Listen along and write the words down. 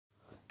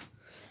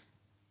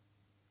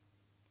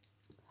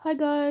Hi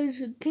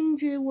guys, King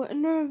J with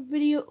another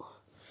video,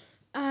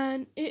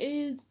 and it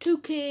is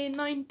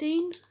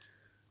 2K19.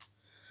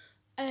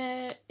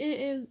 It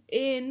is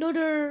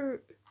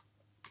another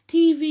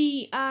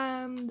TV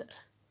and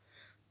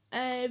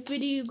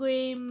video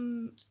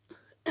game,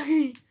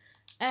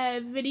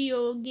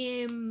 video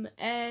game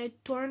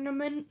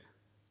tournament.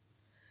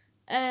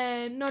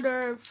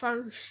 Another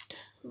first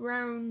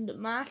round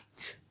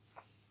match.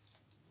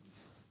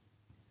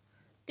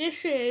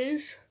 This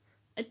is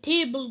a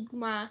table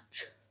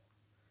match,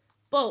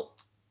 but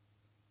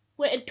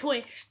with a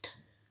twist.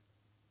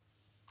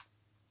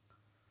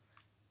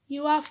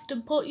 You have to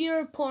put your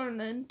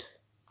opponent,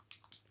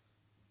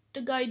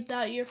 the guy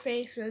that you're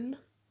facing,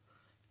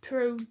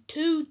 through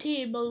 2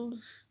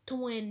 tables to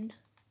win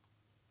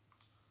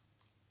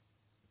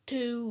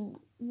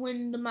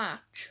the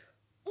match.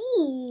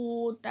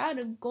 Ooh, that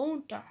is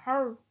going to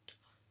hurt.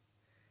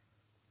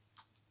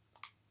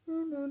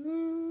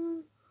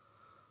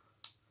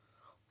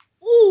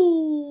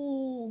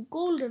 Ooh,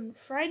 Golden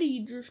Freddy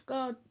just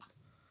got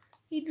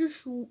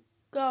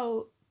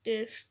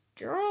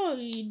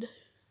destroyed.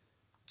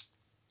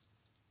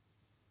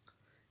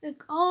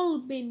 It's all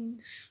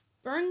been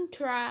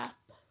Springtrap.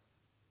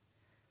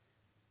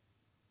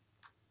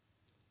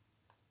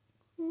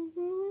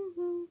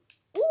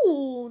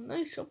 Ooh,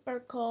 nice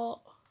uppercut.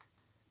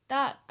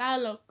 That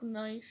looked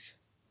nice.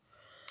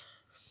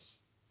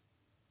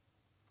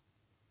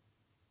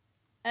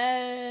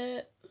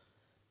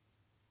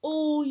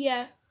 Oh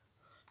yeah,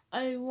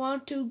 I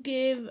want to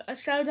give a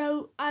shout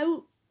out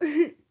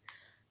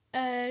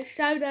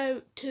shout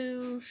out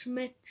to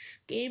Smith's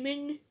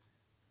Gaming.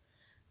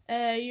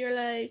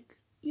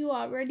 You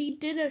already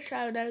did a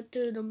shout out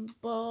to them,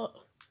 but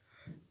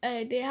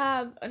they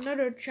have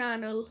another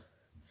channel.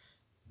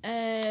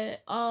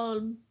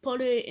 I'll put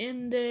it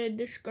in the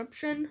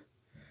description.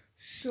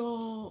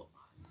 So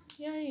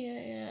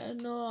yeah, I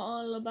know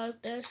all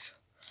about this.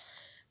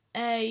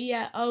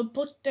 Yeah, I'll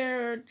put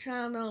their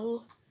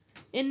channel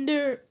in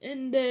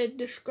the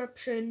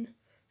description.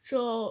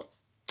 So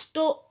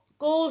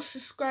go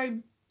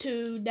subscribe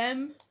to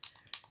them.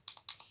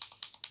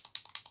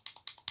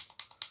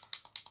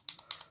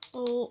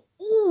 Oh,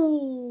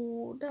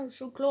 ooh, that was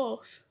so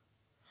close.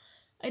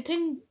 I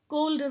think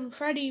Golden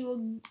Freddy was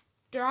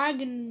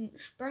dragging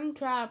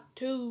Springtrap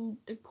to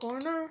the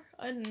corner.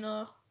 I don't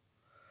know.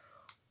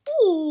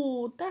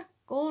 Ooh, that's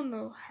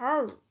gonna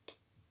hurt.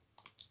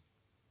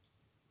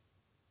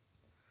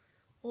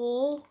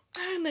 Oh,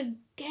 and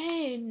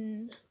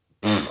again.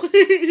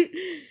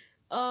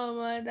 Oh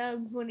man, that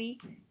was funny.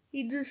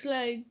 He just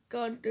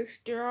got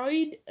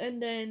destroyed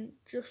and then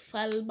just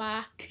fell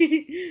back.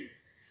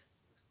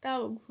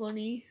 That was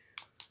funny.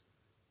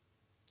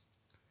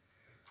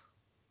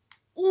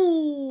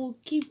 Ooh,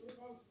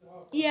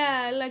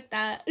 yeah, I like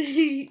that.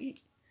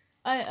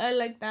 I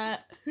like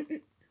that.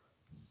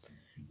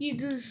 You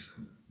just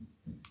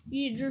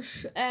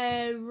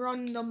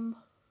run them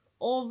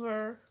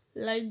over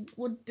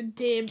with the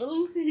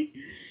table.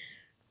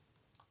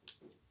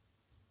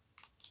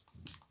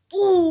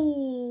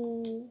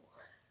 Ooh,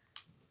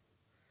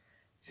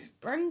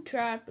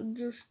 Springtrap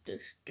just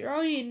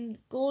destroying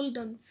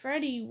Golden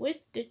Freddy with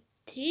the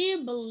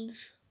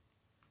tables.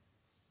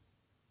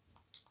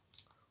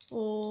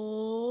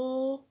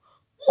 Oh,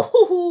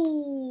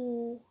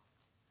 ooh,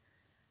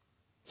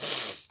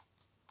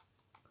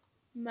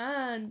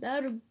 man,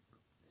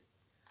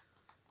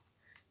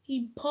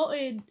 he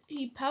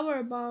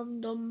power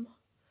bombed them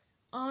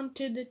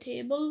onto the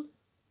table,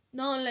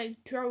 not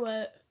throw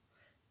it,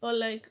 but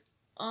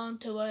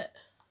onto it.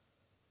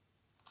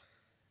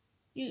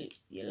 You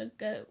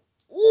look at,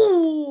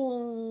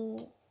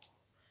 ooh,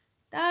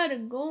 that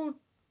is going.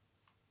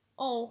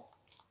 Oh,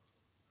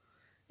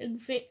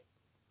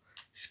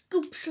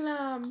 scoop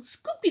slam,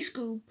 scoopy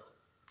scoop.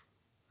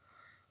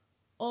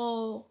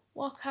 Oh,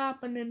 what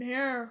happened in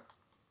here?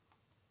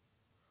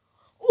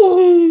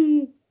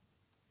 Ooh,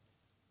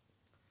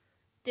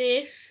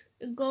 this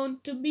is going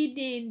to be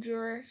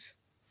dangerous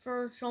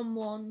for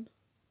someone.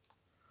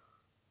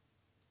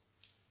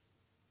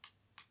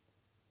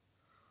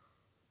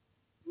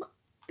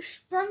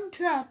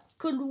 Springtrap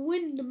could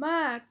win the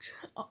match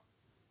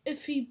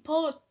if he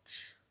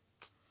puts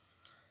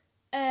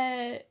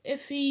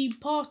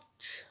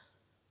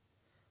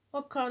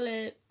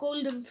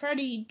Golden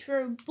Freddy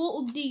through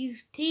both of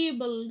these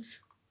tables.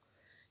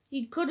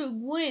 He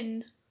could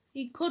win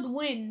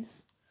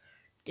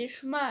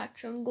this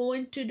match and go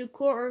into the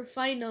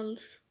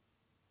quarterfinals.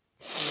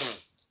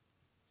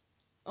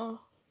 Oh,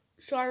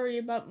 sorry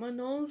about my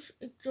nose.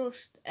 It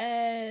just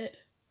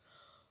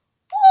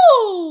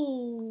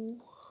whoa!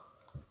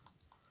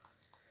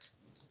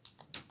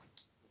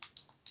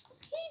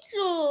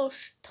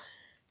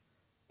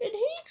 Did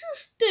he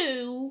just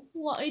do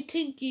what I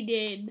think he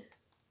did?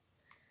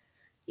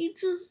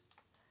 The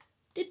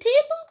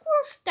tables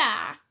were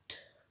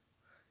stacked,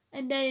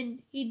 and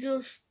then he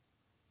just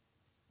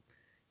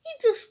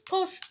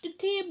pushed the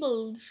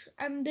tables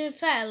and they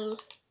fell.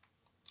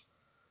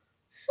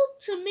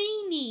 Such a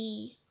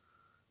meanie.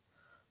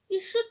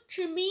 You're such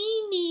a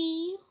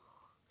meanie.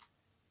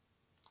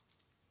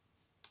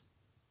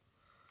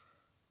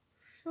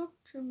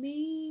 Such a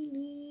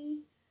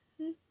meanie.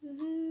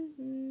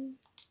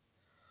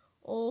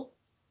 Oh.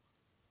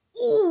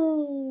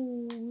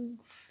 Ooh,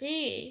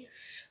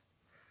 face.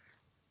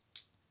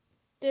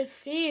 The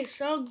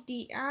face of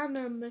the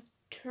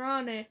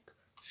animatronic.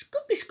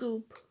 Scoopy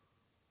Scoop.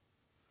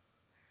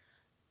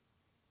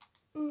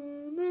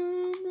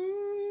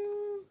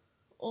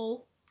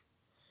 Oh.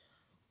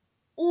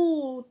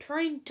 Oh,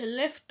 trying to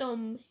lift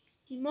him.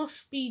 He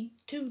must be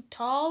too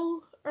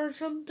tall or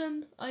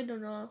something. I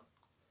don't know.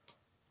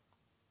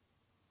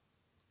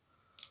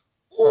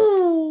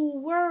 Oh,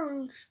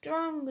 world's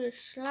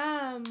strongest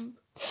slam.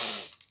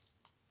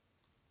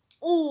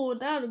 Oh,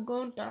 that's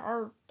going to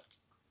hurt.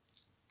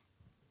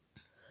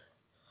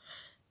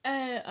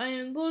 I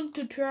am going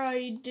to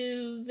try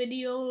do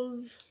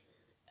videos.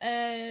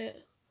 Try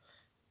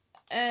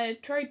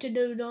to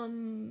do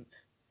them.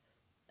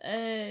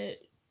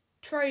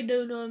 Try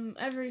do them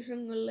every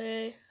single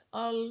day.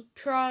 I'll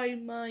try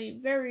my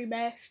very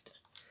best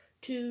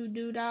to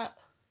do that.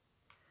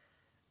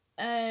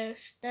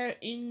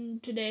 Starting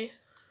today.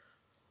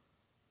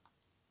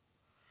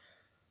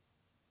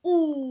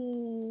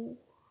 Ooh.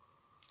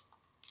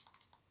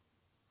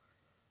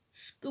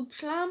 Scoop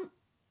slam.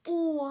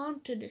 Oh,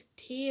 onto the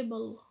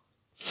table.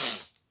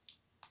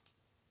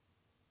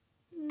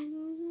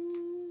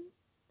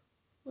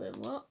 Wait,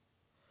 what?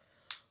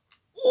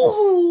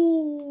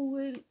 Ooh,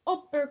 an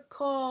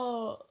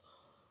uppercut.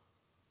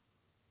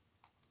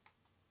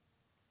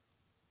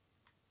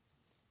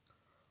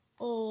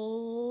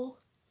 Oh.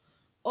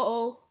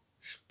 Uh-oh.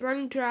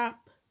 Springtrap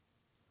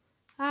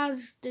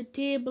has the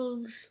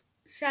tables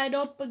set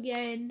up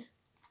again.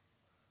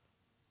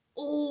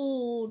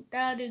 Oh,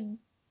 that is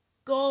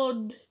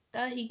good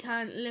that he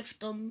can't lift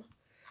them.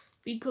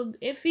 Because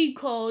if he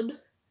could,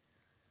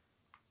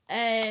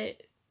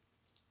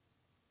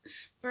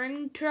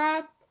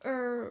 Springtrap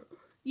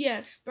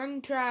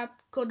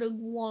could have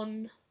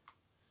won.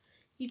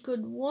 He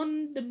could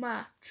won the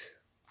match.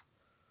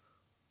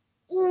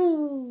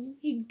 Ooh,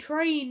 he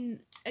trying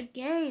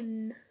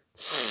again.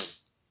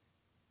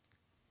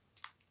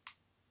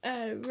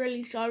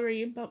 Really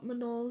sorry about my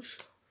nose.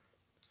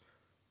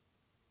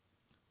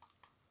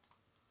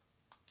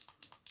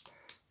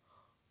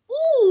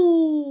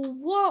 Ooh,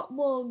 what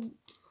was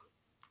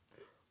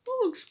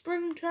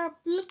Springtrap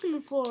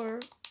looking for?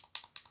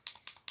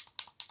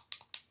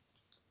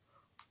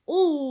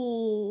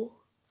 Ooh,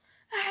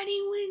 and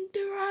he went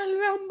the Royal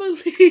Rumble.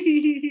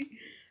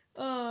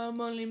 Oh,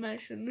 I'm only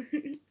messing.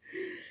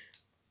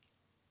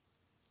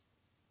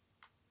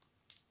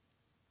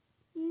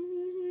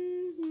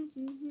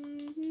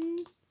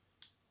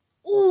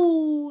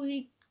 Ooh,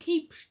 he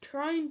keeps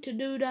trying to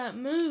do that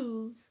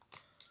move.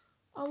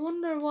 I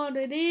wonder what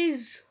it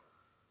is.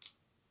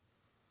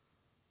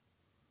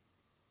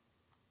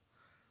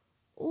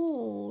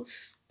 Oh,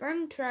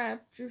 Springtrap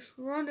just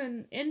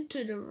running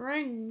into the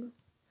ring.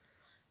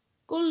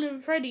 Golden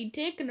Freddy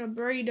taking a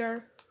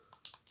breather.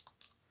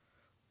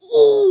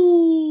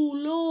 Ooh,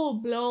 low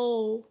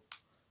blow.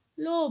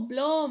 Low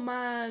blow,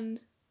 man.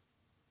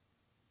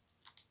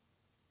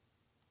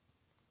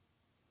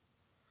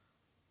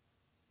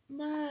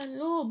 Man,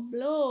 low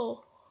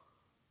blow.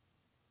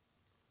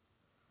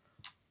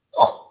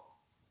 Oh!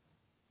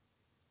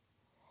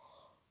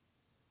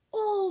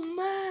 Oh,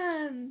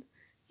 man.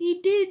 He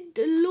did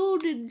the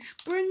loaded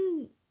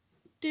spring.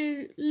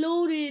 I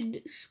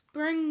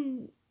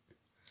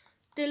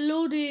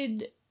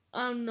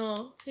don't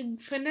know,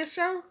 his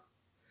finisher.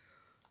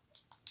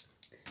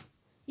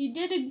 He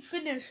did a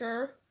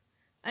finisher,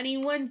 and it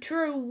went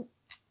through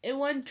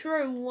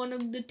one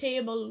of the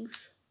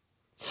tables.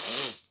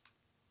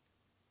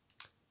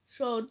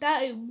 So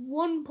that is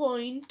 1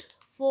 point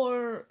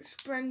for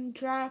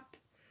Springtrap,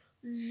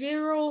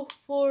 0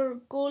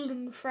 for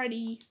Golden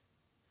Freddy.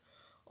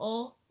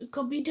 Oh, it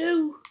could be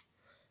 2.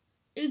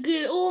 It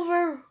get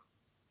over.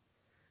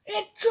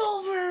 It's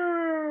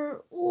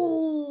over.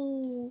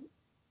 Ooh.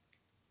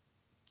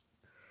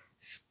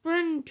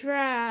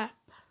 Springtrap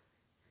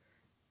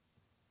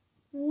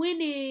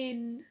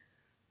winning.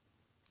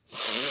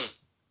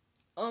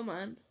 Oh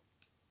man.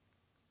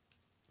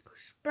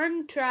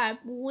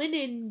 Springtrap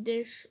winning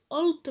this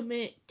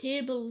ultimate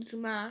tables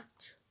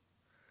match.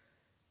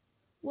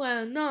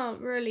 Well, not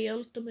really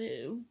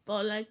ultimate,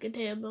 but like a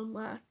table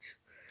match.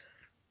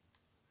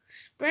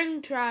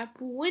 Springtrap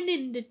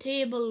winning the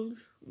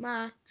tables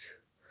match,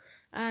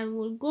 and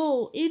we'll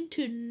go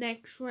into the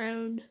next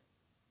round.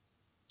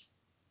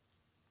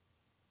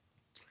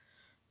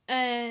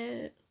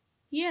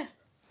 Yeah.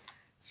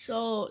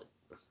 So,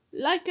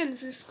 like and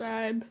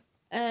subscribe.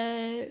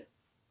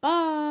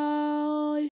 Bye.